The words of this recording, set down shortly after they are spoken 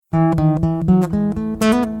Hello,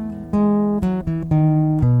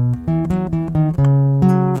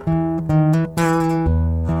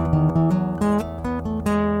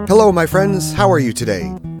 my friends. How are you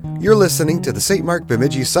today? You're listening to the St. Mark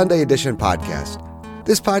Bemidji Sunday Edition podcast.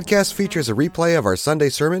 This podcast features a replay of our Sunday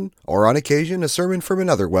sermon, or on occasion, a sermon from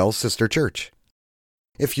another WELS sister church.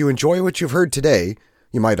 If you enjoy what you've heard today,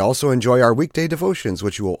 you might also enjoy our weekday devotions,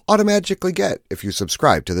 which you will automatically get if you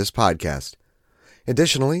subscribe to this podcast.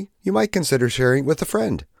 Additionally, you might consider sharing with a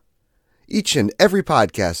friend. Each and every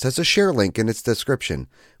podcast has a share link in its description,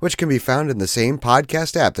 which can be found in the same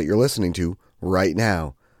podcast app that you're listening to right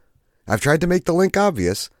now. I've tried to make the link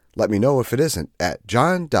obvious. Let me know if it isn't at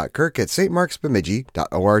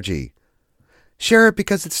john.kirk@stmarksbemidji.org. Share it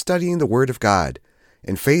because it's studying the Word of God,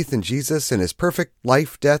 and faith in Jesus and His perfect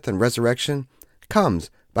life, death, and resurrection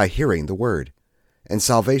comes by hearing the Word, and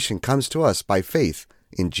salvation comes to us by faith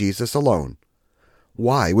in Jesus alone.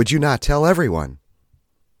 Why would you not tell everyone?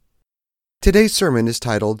 Today's sermon is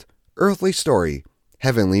titled Earthly Story,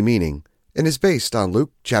 Heavenly Meaning, and is based on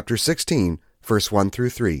Luke chapter 16, verse 1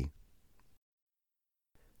 through 3.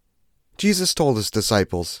 Jesus told his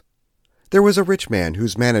disciples, "There was a rich man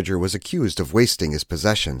whose manager was accused of wasting his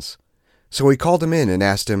possessions. So he called him in and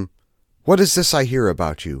asked him, 'What is this I hear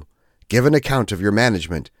about you? Give an account of your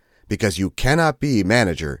management, because you cannot be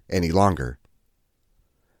manager any longer.'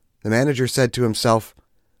 The manager said to himself,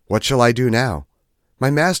 'What shall I do now?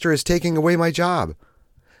 My master is taking away my job.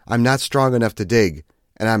 I'm not strong enough to dig,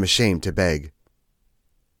 and I'm ashamed to beg.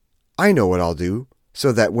 I know what I'll do,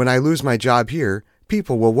 so that when I lose my job here,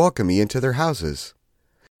 people will welcome me into their houses.'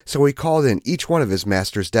 So he called in each one of his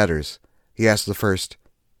master's debtors. He asked the first,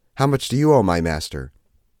 'How much do you owe my master?'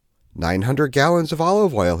 900 gallons of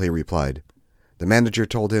olive oil,' he replied. The manager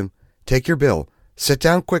told him, 'Take your bill, sit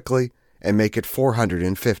down quickly, and make it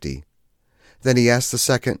 450. Then he asked the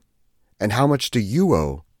second, 'And how much do you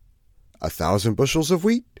owe?' 1,000 bushels of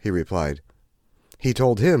wheat,' he replied. He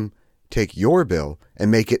told him, 'Take your bill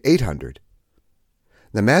and make it 800.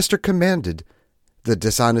 The master commanded the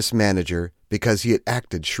dishonest manager because he had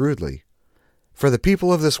acted shrewdly. For the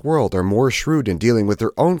people of this world are more shrewd in dealing with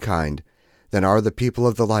their own kind than are the people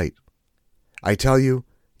of the light. I tell you,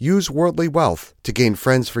 use worldly wealth to gain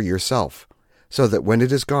friends for yourself, so that when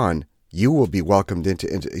it is gone, you will be welcomed into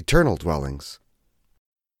eternal dwellings.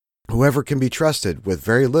 Whoever can be trusted with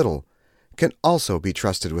very little can also be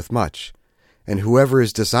trusted with much, and whoever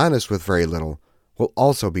is dishonest with very little will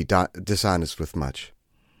also be dishonest with much.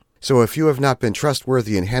 So if you have not been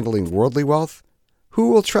trustworthy in handling worldly wealth, who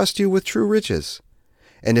will trust you with true riches?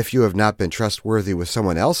 And if you have not been trustworthy with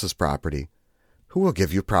someone else's property, who will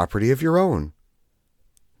give you property of your own?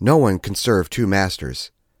 No one can serve two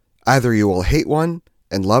masters. Either you will hate one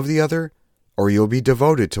and love the other, or you will be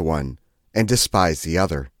devoted to one and despise the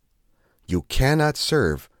other. You cannot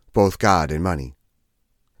serve both God and money."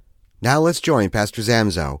 Now let's join Pastor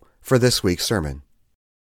Zamzow for this week's sermon.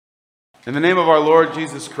 In the name of our Lord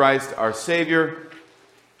Jesus Christ, our Savior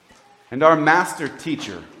and our Master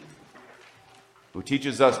Teacher, who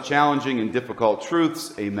teaches us challenging and difficult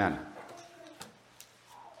truths, amen.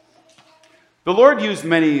 The Lord used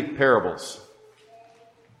many parables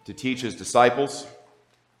to teach his disciples.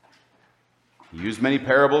 He used many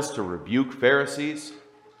parables to rebuke Pharisees.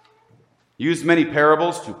 He used many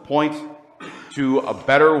parables to point to a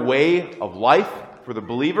better way of life for the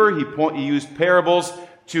believer. He used parables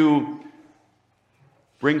to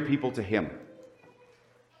bring people to him.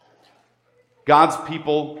 God's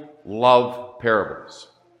people love parables.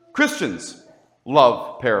 Christians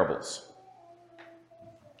love parables.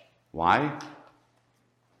 Why?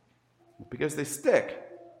 Because they stick.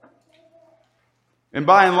 And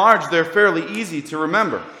by and large, they're fairly easy to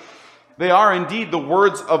remember. They are indeed the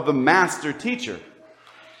words of the master teacher.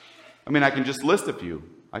 I mean, I can just list a few.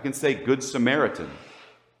 I can say Good Samaritan,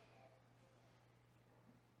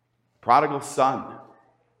 prodigal son,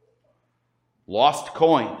 lost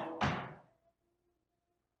coin.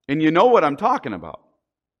 And you know what I'm talking about.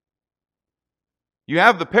 You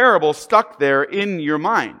have the parable stuck there in your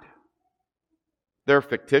mind. They're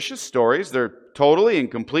fictitious stories. They're totally and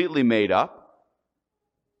completely made up.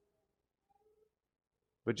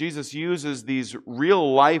 But Jesus uses these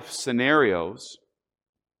real-life scenarios,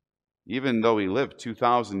 even though he lived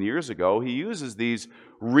 2,000 years ago, he uses these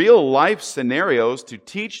real-life scenarios to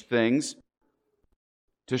teach things,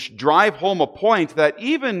 to drive home a point that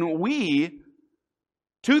even we,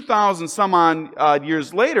 2,000 some odd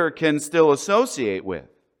years later, can still associate with.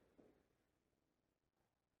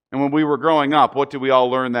 And when we were growing up, what did we all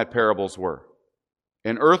learn that parables were?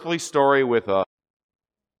 An earthly story with a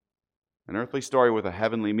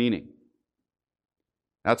heavenly meaning.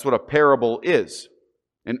 That's what a parable is.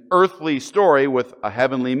 An earthly story with a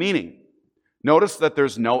heavenly meaning. Notice that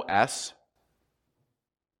there's no S.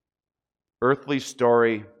 Earthly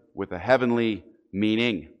story with a heavenly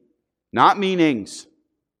meaning. Not meanings.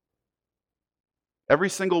 Every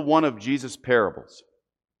single one of Jesus' parables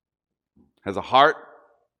has a heart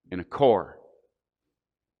and a core.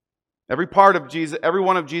 Every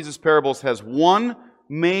one of Jesus' parables has one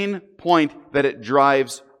main point that it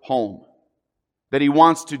drives home, that he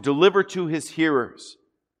wants to deliver to his hearers.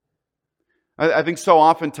 I think so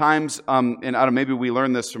oftentimes, and maybe we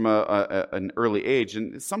learn this from an early age,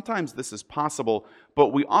 and sometimes this is possible,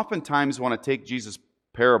 but we oftentimes want to take Jesus'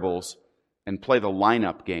 parables and play the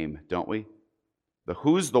lineup game, don't we? The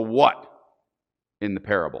who's the what in the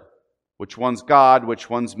parable. Which one's God, which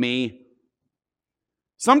one's me?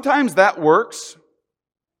 Sometimes that works.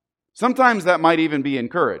 Sometimes that might even be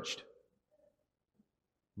encouraged.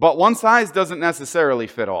 But one size doesn't necessarily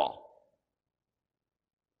fit all.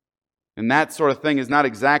 And that sort of thing is not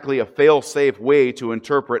exactly a fail-safe way to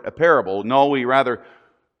interpret a parable. No, we rather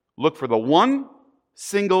look for the one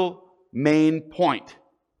single main point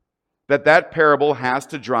that parable has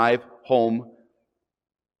to drive home.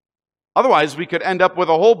 Otherwise, we could end up with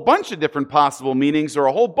a whole bunch of different possible meanings or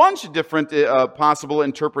a whole bunch of different possible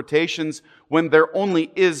interpretations when there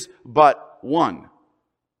only is but one.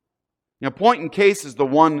 Now, point in case is the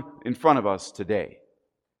one in front of us today.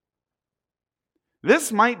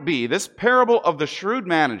 This parable of the shrewd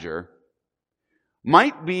manager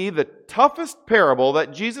might be the toughest parable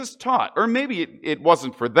that Jesus taught. Or maybe it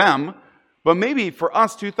wasn't for them, but maybe for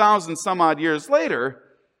us 2,000 some odd years later,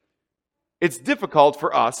 it's difficult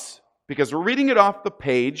for us because we're reading it off the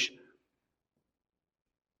page.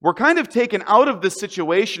 We're kind of taken out of the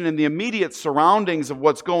situation and the immediate surroundings of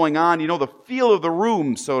what's going on. You know, the feel of the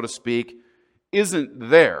room, so to speak, isn't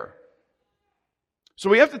there. So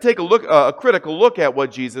we have to take a critical look at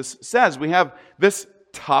what Jesus says. We have this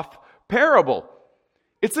tough parable.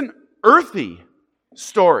 It's an earthy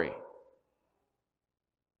story.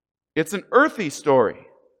 It's an earthy story.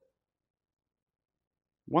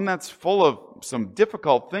 One that's full of some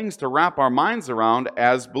difficult things to wrap our minds around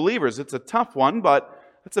as believers. It's a tough one, but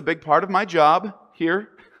that's a big part of my job here,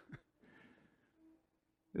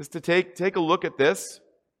 is to take a look at this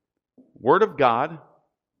Word of God,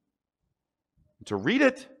 to read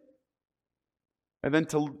it, and then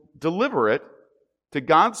to deliver it to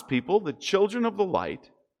God's people, the children of the light,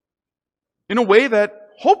 in a way that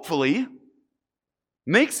hopefully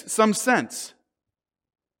makes some sense.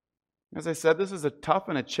 As I said, this is a tough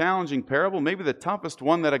and a challenging parable, maybe the toughest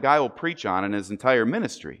one that a guy will preach on in his entire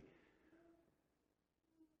ministry.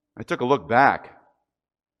 I took a look back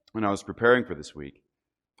when I was preparing for this week.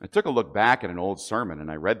 I took a look back at an old sermon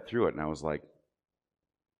and I read through it and I was like,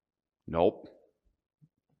 nope.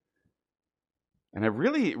 And I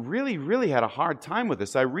really, really, really had a hard time with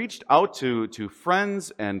this. I reached out to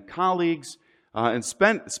friends and colleagues and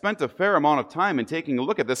spent a fair amount of time in taking a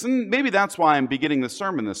look at this. And maybe that's why I'm beginning the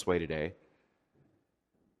sermon this way today,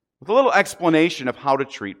 with a little explanation of how to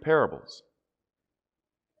treat parables.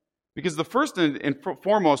 Because the first and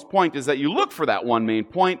foremost point is that you look for that one main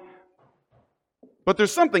point, but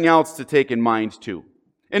there's something else to take in mind too.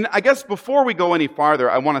 And I guess before we go any farther,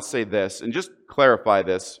 I want to say this and just clarify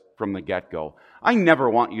this from the get-go. I never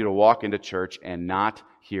want you to walk into church and not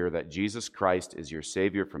hear that Jesus Christ is your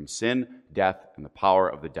Savior from sin, death, and the power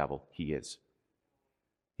of the devil. He is.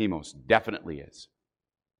 He most definitely is.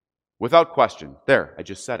 Without question. There, I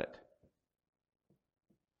just said it.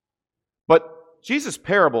 But Jesus'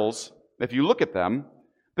 parables, if you look at them,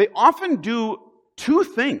 they often do two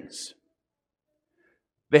things.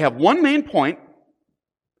 They have one main point,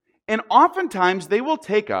 and oftentimes they will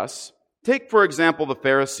take, for example, the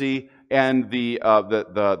Pharisee and the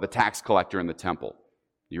tax collector in the temple.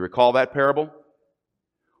 Do you recall that parable?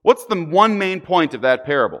 What's the one main point of that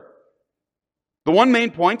parable? The one main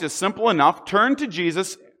point is simple enough. Turn to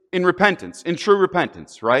Jesus in repentance, in true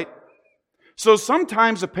repentance, right? So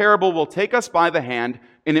sometimes a parable will take us by the hand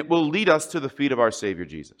and it will lead us to the feet of our Savior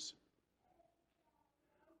Jesus.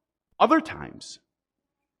 Other times,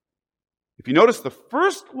 if you notice the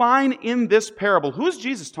first line in this parable, who is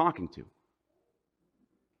Jesus talking to?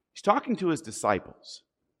 He's talking to his disciples.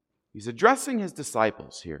 He's addressing his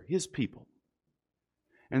disciples here, his people.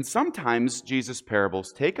 And sometimes Jesus'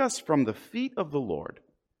 parables take us from the feet of the Lord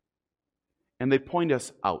and they point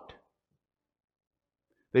us out.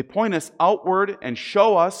 They point us outward and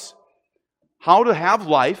show us how to have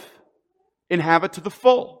life and have it to the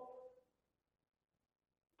full.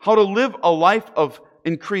 How to live a life of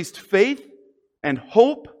increased faith and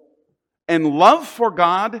hope and love for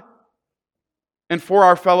God and for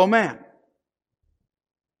our fellow man.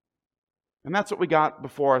 And that's what we got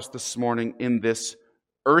before us this morning in this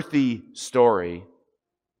earthy story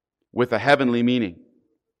with a heavenly meaning.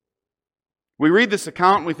 We read this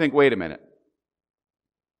account and we think, wait a minute.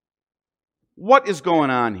 What is going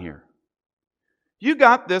on here? You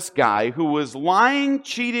got this guy who was lying,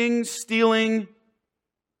 cheating, stealing,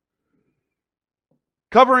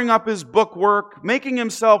 covering up his bookwork, making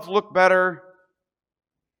himself look better,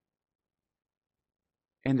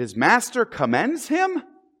 and his master commends him?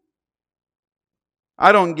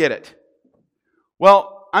 I don't get it.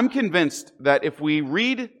 Well, I'm convinced that if we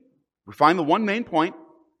find the one main point,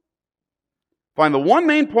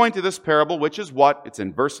 of this parable, which is what? It's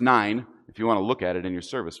in verse 9, if you want to look at it in your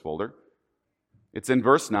service folder. It's in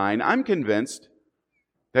verse 9. I'm convinced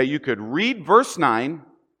that you could read verse 9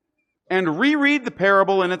 and reread the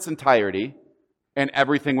parable in its entirety, and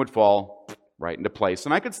everything would fall right into place.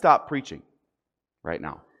 And I could stop preaching right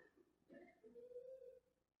now.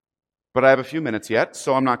 But I have a few minutes yet,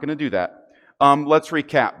 so I'm not going to do that. Let's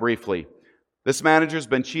recap briefly. This manager's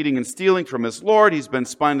been cheating and stealing from his Lord. He's been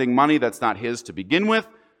spending money that's not his to begin with.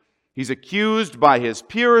 He's accused by his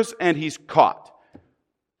peers, and he's caught.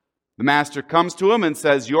 The master comes to him and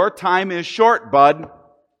says, your time is short, bud.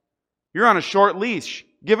 You're on a short leash.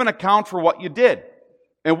 Give an account for what you did.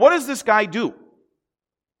 And what does this guy do?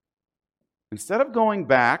 Instead of going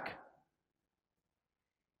back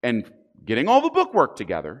and getting all the bookwork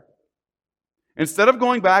together, instead of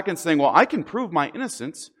going back and saying, well, I can prove my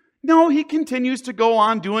innocence, no, he continues to go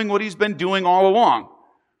on doing what he's been doing all along.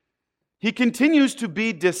 He continues to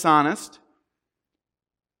be dishonest,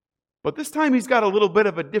 but this time he's got a little bit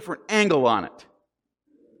of a different angle on it.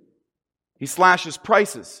 He slashes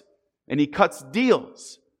prices and he cuts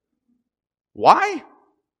deals. Why?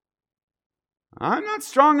 I'm not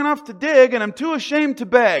strong enough to dig and I'm too ashamed to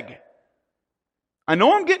beg. I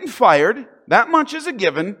know I'm getting fired. That much is a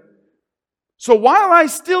given. So while I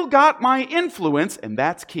still got my influence, and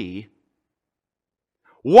that's key,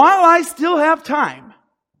 while I still have time,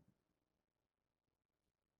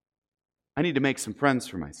 I need to make some friends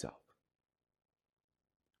for myself.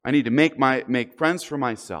 I need to make friends for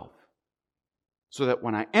myself so that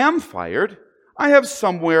when I am fired, I have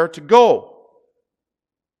somewhere to go.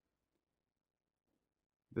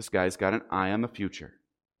 This guy's got an eye on the future.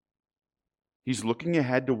 He's looking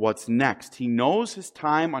ahead to what's next. He knows his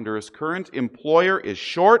time under his current employer is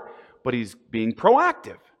short, but he's being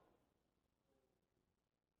proactive.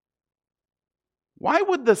 Why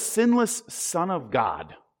would the sinless Son of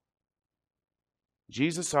God,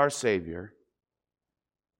 Jesus our Savior,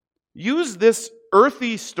 use this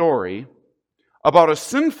earthy story about a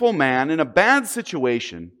sinful man in a bad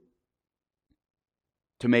situation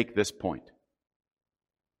to make this point?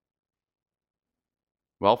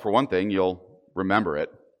 Well, for one thing, you'll remember it.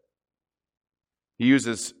 He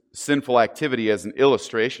uses sinful activity as an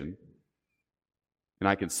illustration. And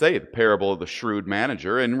I can say the parable of the shrewd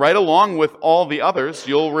manager, and right along with all the others,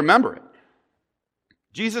 you'll remember it.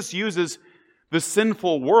 Jesus uses the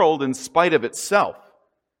sinful world in spite of itself.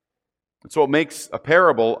 That's what makes a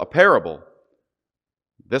parable a parable.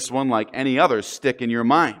 This one, like any other, stick in your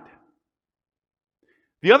mind.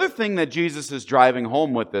 The other thing that Jesus is driving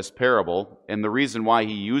home with this parable, and the reason why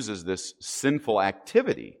he uses this sinful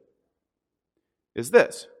activity, is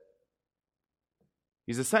this.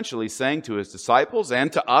 He's essentially saying to his disciples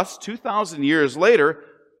and to us 2,000 years later,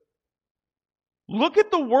 look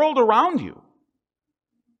at the world around you.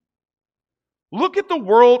 Look at the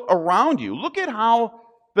world around you. Look at how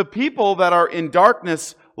the people that are in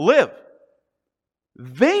darkness live.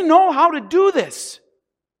 They know how to do this.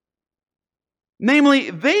 Namely,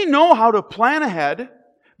 they know how to plan ahead.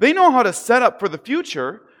 They know how to set up for the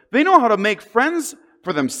future. They know how to make friends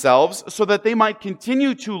for themselves so that they might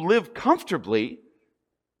continue to live comfortably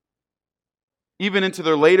even into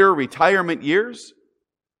their later retirement years.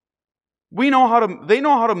 They know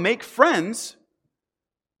how to make friends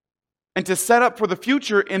and to set up for the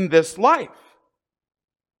future in this life.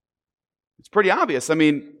 It's pretty obvious. I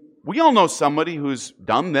mean, we all know somebody who's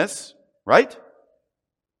done this, right?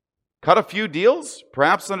 Cut a few deals,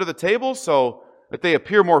 perhaps under the table, so that they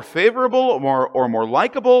appear more favorable or more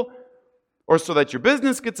likable, or so that your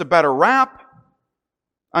business gets a better rap.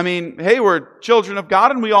 I mean, hey, we're children of God,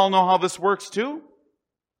 and we all know how this works too.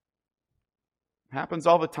 It happens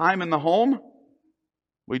all the time in the home.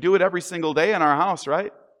 We do it every single day in our house,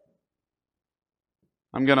 right?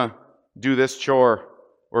 I'm going to do this chore,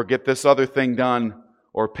 or get this other thing done,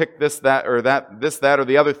 or pick this, that, or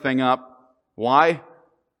the other thing up. Why?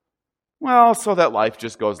 Well, so that life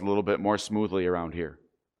just goes a little bit more smoothly around here.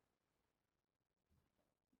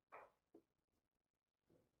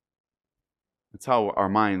 That's how our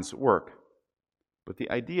minds work. But the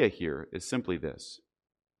idea here is simply this.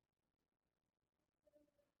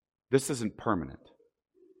 This isn't permanent.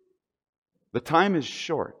 The time is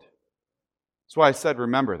short. That's why I said,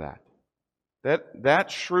 remember that. That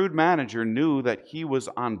shrewd manager knew that he was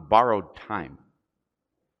on borrowed time.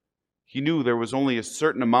 He knew there was only a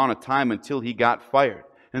certain amount of time until he got fired.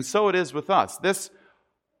 And so it is with us. This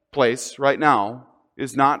place right now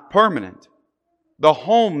is not permanent. The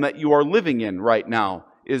home that you are living in right now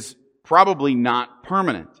is probably not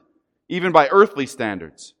permanent, even by earthly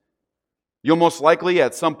standards. You'll most likely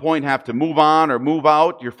at some point have to move on or move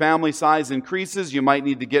out. Your family size increases. You might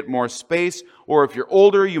need to get more space. Or if you're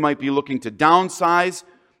older, you might be looking to downsize,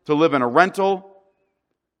 to live in a rental.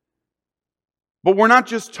 But we're not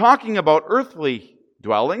just talking about earthly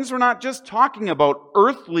dwellings. We're not just talking about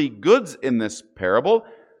earthly goods in this parable.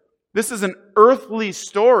 This is an earthly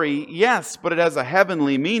story, yes, but it has a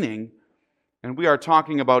heavenly meaning. And we are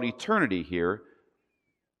talking about eternity here.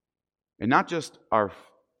 And not just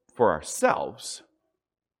for ourselves,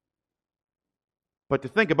 but to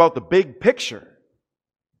think about the big picture.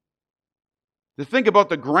 To think about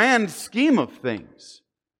the grand scheme of things.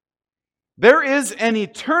 There is an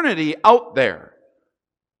eternity out there.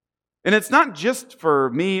 And it's not just for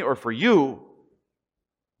me or for you.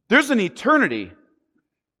 There's an eternity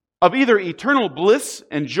of either eternal bliss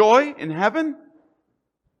and joy in heaven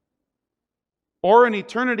or an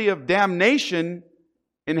eternity of damnation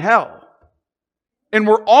in hell. And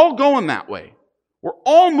we're all going that way. We're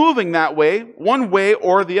all moving that way, one way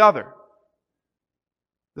or the other.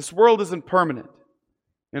 This world isn't permanent.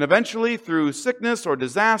 And eventually, through sickness or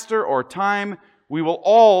disaster or time, we will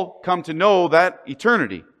all come to know that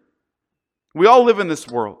eternity. We all live in this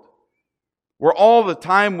world, where all the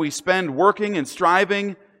time we spend working and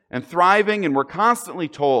striving and thriving, and we're constantly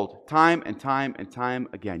told time and time and time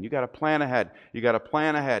again, you got to plan ahead, you got to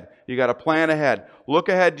plan ahead, you got to plan ahead. Look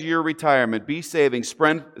ahead to your retirement, be saving,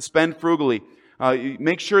 spend frugally,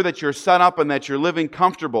 make sure that you're set up and that you're living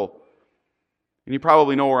comfortable. And you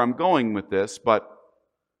probably know where I'm going with this, but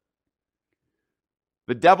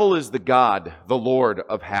the devil is the God, the Lord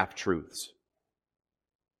of half-truths.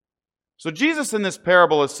 So Jesus in this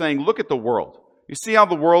parable is saying, look at the world. You see how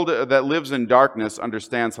the world that lives in darkness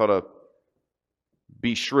understands how to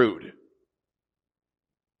be shrewd,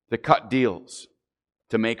 to cut deals,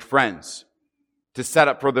 to make friends, to set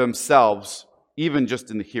up for themselves, even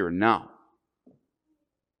just in the here and now.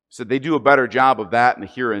 So they do a better job of that in the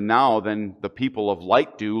here and now than the people of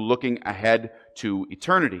light do, looking ahead to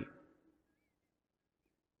eternity.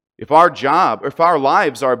 If our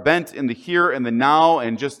lives are bent in the here and the now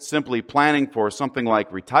and just simply planning for something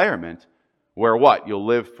like retirement, where what? You'll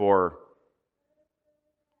live for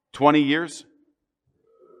 20 years?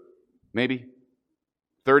 Maybe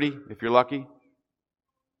 30 if you're lucky.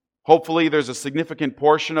 Hopefully there's a significant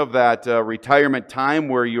portion of that retirement time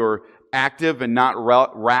where you're active and not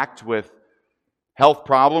racked with health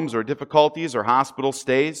problems or difficulties or hospital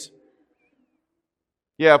stays.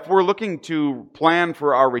 Yeah, if we're looking to plan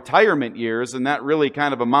for our retirement years and that really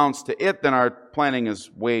kind of amounts to it, then our planning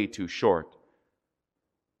is way too short.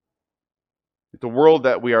 The world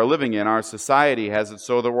that we are living in, our society has it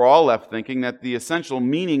so that we're all left thinking that the essential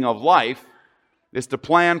meaning of life is to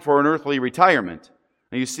plan for an earthly retirement.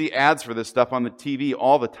 And you see ads for this stuff on the TV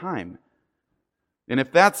all the time. And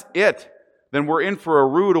if that's it, then we're in for a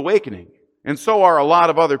rude awakening. And so are a lot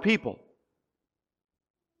of other people.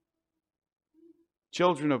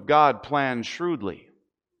 Children of God plan shrewdly.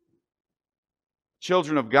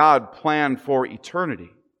 Children of God plan for eternity.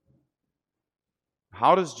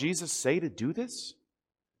 How does Jesus say to do this?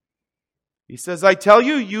 He says, I tell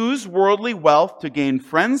you, use worldly wealth to gain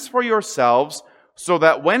friends for yourselves, so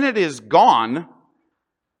that when it is gone,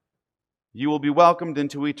 you will be welcomed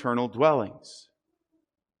into eternal dwellings.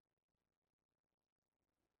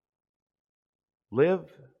 Live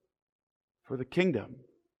for the kingdom.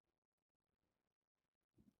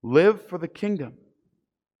 Live for the kingdom.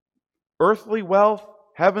 Earthly wealth,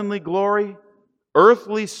 heavenly glory,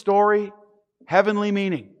 earthly story, heavenly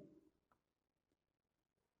meaning.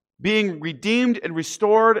 Being redeemed and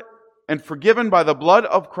restored and forgiven by the blood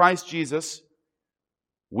of Christ Jesus,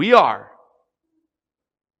 we are.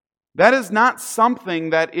 That is not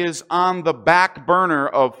something that is on the back burner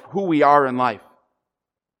of who we are in life.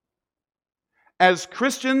 As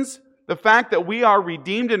Christians, the fact that we are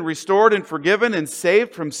redeemed and restored and forgiven and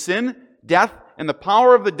saved from sin, death, and the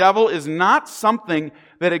power of the devil is not something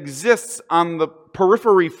that exists on the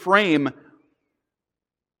periphery frame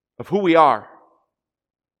of who we are.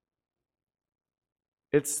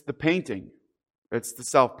 It's the painting. It's the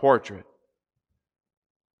self-portrait.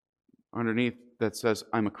 underneath that says,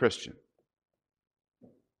 I'm a Christian.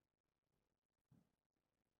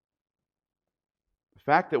 The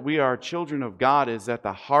fact that we are children of God is at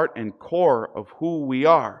the heart and core of who we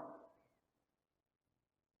are.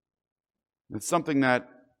 It's something that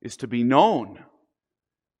is to be known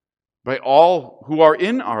by all who are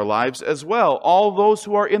in our lives as well, all those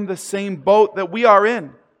who are in the same boat that we are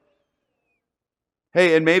in.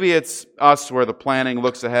 Hey, and maybe it's us where the planning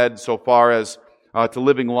looks ahead so far as to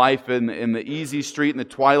living life in the easy street in the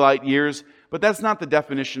twilight years, but that's not the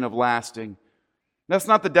definition of lasting. That's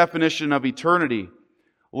not the definition of eternity.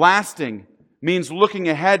 Lasting means looking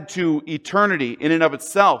ahead to eternity in and of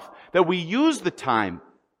itself, that we use the time,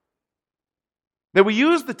 that we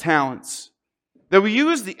use the talents, that we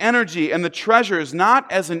use the energy and the treasures not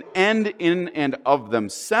as an end in and of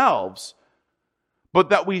themselves, but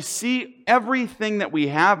that we see everything that we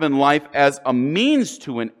have in life as a means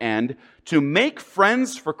to an end, to make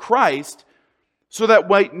friends for Christ, so that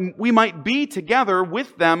we might be together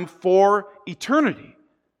with them for eternity.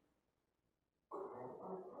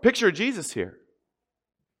 Picture Jesus here.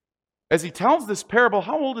 As he tells this parable,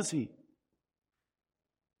 how old is he?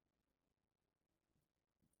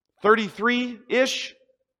 33-ish.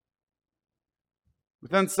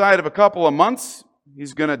 Within sight of a couple of months,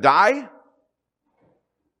 he's going to die.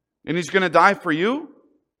 And he's going to die for you.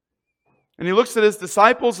 And he looks at his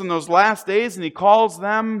disciples in those last days and he calls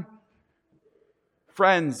them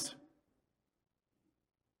friends.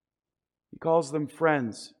 He calls them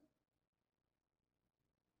friends.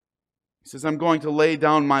 He says, I'm going to lay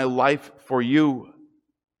down my life for you.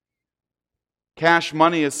 Cash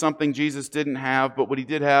money is something Jesus didn't have, but what he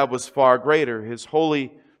did have was far greater. His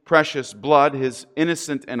holy, precious blood, his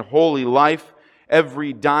innocent and holy life,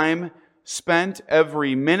 every dime spent,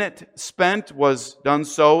 every minute spent was done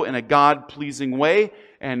so in a God-pleasing way.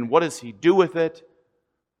 And what does he do with it?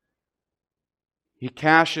 He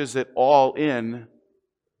cashes it all in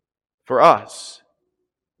for us,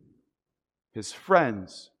 his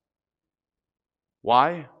friends.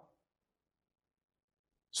 Why?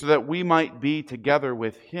 So that we might be together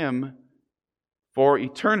with him for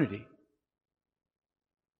eternity.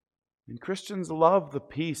 And Christians love the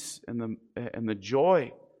peace and the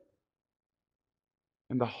joy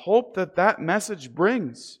and the hope that that message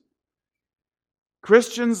brings.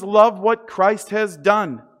 Christians love what Christ has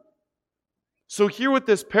done. So here with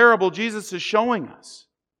this parable, Jesus is showing us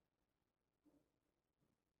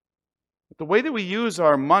that the way that we use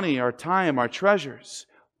our money, our time, our treasures,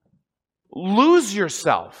 lose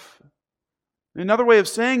yourself. Another way of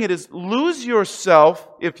saying it is lose yourself,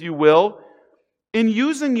 if you will, in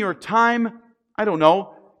using your time,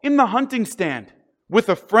 in the hunting stand with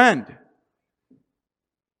a friend.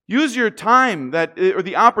 Use your time or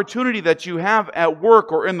the opportunity that you have at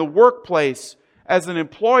work or in the workplace as an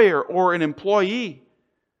employer or an employee.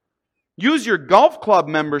 Use your golf club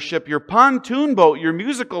membership, your pontoon boat, your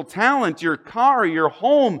musical talent, your car, your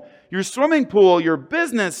home, your swimming pool, your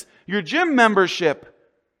business, your gym membership.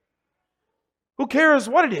 Who cares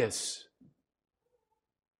what it is?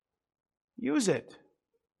 Use it.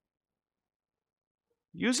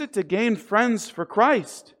 Use it to gain friends for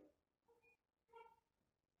Christ.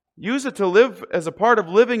 Use it to live as a part of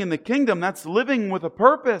living in the kingdom. That's living with a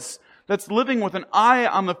purpose. That's living with an eye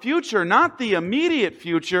on the future, not the immediate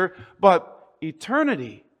future, but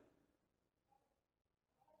eternity.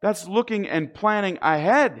 That's looking and planning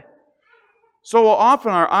ahead. So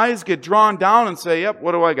often our eyes get drawn down and say, yep,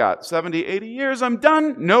 what do I got? 70, 80 years, I'm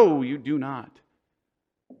done? No, you do not.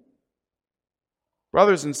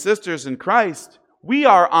 Brothers and sisters in Christ, we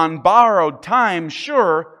are on borrowed time,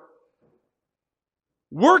 sure.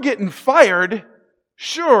 We're getting fired,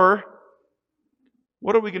 sure.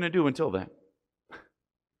 What are we going to do until then?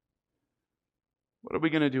 What are we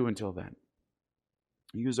going to do until then?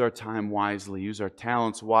 Use our time wisely, use our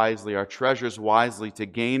talents wisely, our treasures wisely to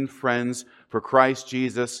gain friends for Christ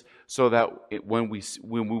Jesus so that when we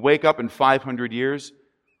wake up in 500 years,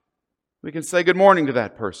 we can say good morning to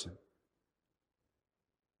that person.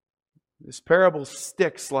 This parable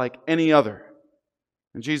sticks like any other.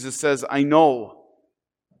 And Jesus says, I know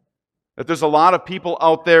that there's a lot of people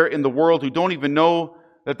out there in the world who don't even know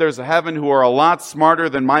that there's a heaven, who are a lot smarter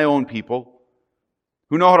than my own people,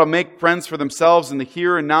 who know how to make friends for themselves in the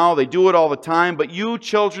here and now. They do it all the time. But you,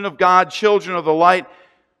 children of God, children of the light,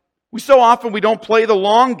 we don't play the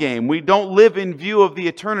long game. We don't live in view of the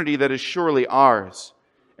eternity that is surely ours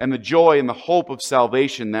and the joy and the hope of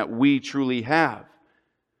salvation that we truly have.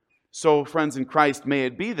 So, friends in Christ, may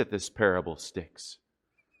it be that this parable sticks.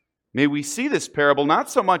 May we see this parable not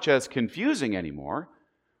so much as confusing anymore,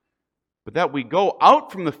 but that we go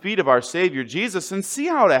out from the feet of our Savior Jesus and see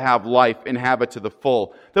how to have life and have it to the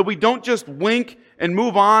full. That we don't just wink and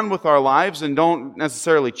move on with our lives and don't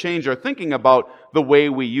necessarily change our thinking about the way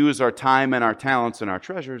we use our time and our talents and our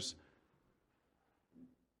treasures,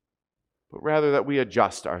 but rather that we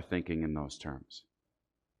adjust our thinking in those terms.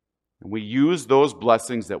 And we use those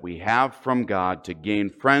blessings that we have from God to gain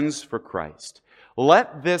friends for Christ.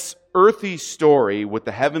 Let this earthy story with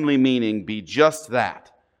the heavenly meaning be just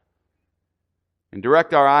that. And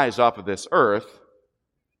direct our eyes off of this earth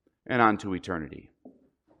and onto eternity.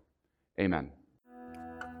 Amen.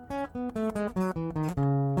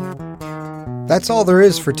 That's all there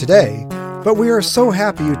is for today, but we are so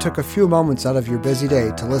happy you took a few moments out of your busy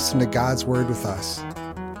day to listen to God's Word with us.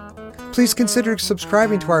 Please consider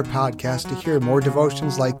subscribing to our podcast to hear more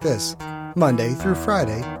devotions like this, Monday through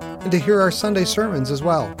Friday, and to hear our Sunday sermons as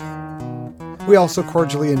well. We also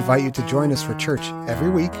cordially invite you to join us for church every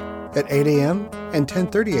week at 8 a.m. and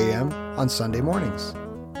 10:30 a.m. on Sunday mornings.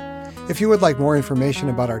 If you would like more information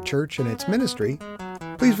about our church and its ministry,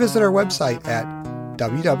 please visit our website at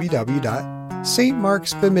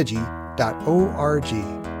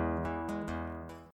www.stmarksbemidji.org.